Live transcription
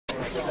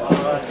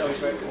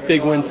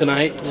Big win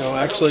tonight.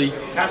 Actually,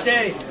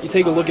 you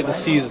take a look at the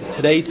season.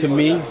 Today, to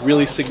me,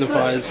 really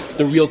signifies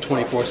the real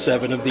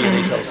 24/7 of the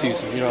NHL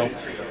season.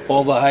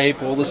 All the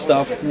hype, all the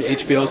stuff, the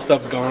HBO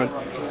stuff gone.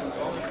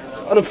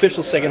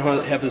 Unofficial second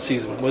half of the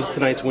season. What does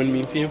tonight's win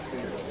mean for you?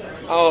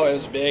 Oh, it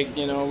was big.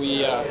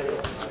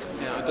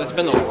 There's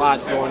been a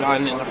lot going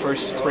on in the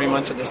first 3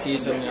 months of the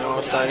season.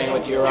 Starting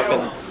with Europe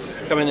and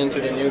coming into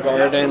the new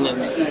garden, and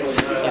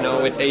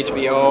with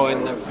HBO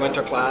and the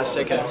Winter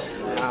Classic, and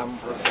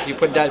you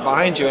put that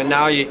behind you, and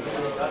now you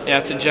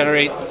have to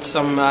generate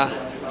some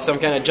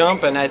kind of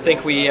jump. And I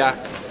think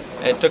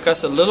it took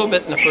us a little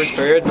bit in the first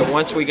period, but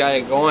once we got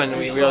it going,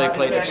 we really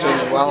played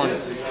extremely well, and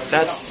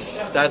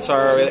that's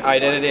our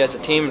identity as a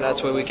team, and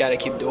that's what we got to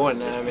keep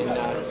doing. I mean,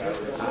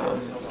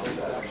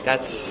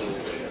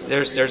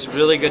 there's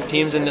really good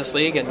teams in this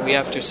league, and we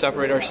have to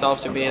separate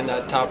ourselves to be in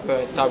that top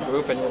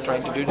group, and we're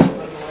trying to do that.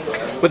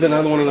 With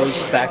another one of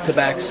those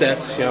back-to-back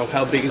sets,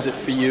 how big is it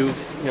for you,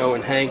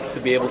 and Hank,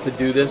 to be able to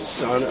do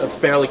this on a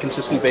fairly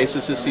consistent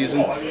basis this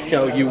season?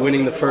 You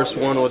winning the first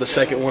one or the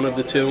second one of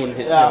the two, and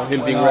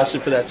him being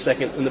rested for that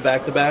second in the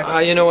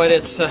back-to-back. You know what?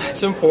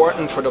 It's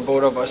important for the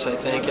both of us, I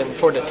think, and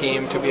for the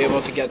team to be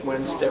able to get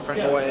wins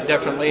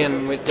differently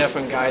and with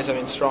different guys. I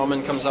mean,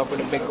 Stroman comes up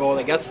with a big goal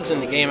that gets us in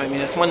the game. I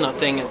mean, it's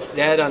 1-0. It's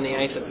dead on the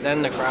ice. It's dead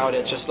in the crowd.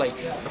 It's just like,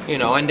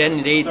 and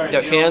then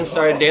the fans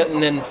started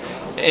getting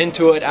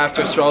into it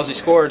after Stralzy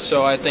scored.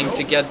 So I think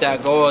to get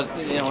that goal,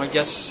 I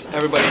guess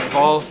everybody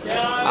involved.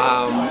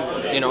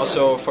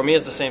 So for me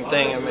it's the same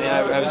thing. I mean,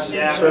 I was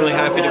certainly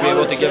happy to be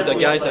able to give the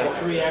guys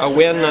a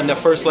win on the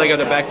first leg of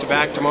the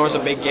back-to-back. Tomorrow's a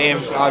big game.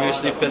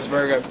 Obviously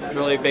Pittsburgh, a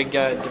really big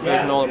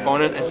divisional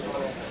opponent,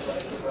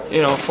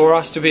 and for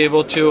us to be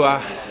able to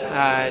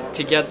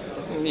get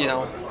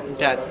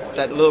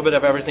that little bit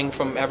of everything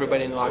from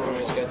everybody in the locker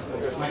room is good.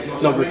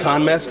 No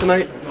Gratin mask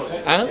tonight?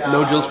 Huh?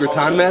 No Jules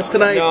Gratin mask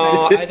tonight?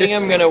 No, I think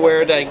I'm going to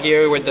wear that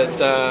gear with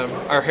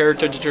our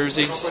heritage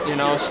jerseys,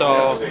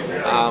 so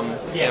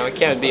it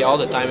can't be all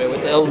the time.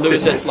 It'll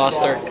lose its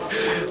luster.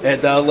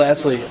 And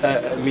lastly,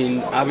 I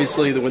mean,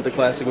 obviously the Winter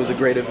Classic was a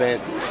great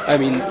event. I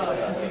mean,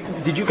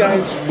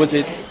 was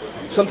it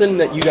something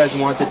that you guys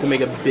wanted to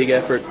make a big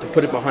effort to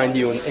put it behind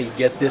you and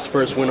get this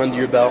first win under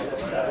your belt?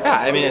 Yeah,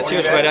 I mean, it's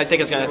huge, but I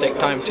think it's going to take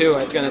time too.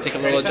 It's going to take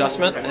a little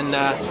adjustment, and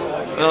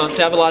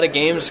to have a lot of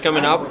games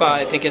coming up,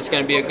 I think it's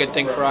going to be a good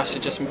thing for us to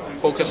just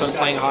focus on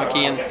playing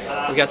hockey, and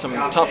we got some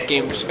tough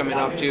games coming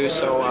up too.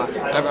 So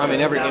I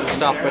mean, every game is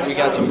tough, but we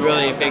got some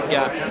really big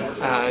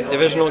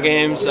divisional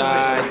games,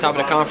 top of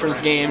the conference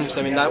games.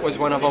 I mean, that was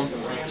one of them.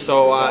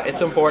 So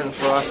it's important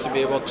for us to be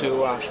able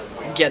to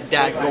get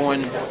that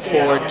going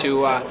forward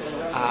to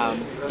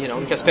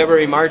because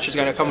February, March is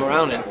going to come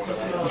around, and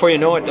before you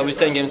know it, there'll be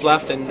 10 games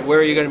left, and where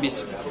are you going to be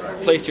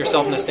place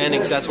yourself in the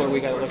standings? That's what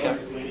we got to look at.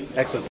 Excellent.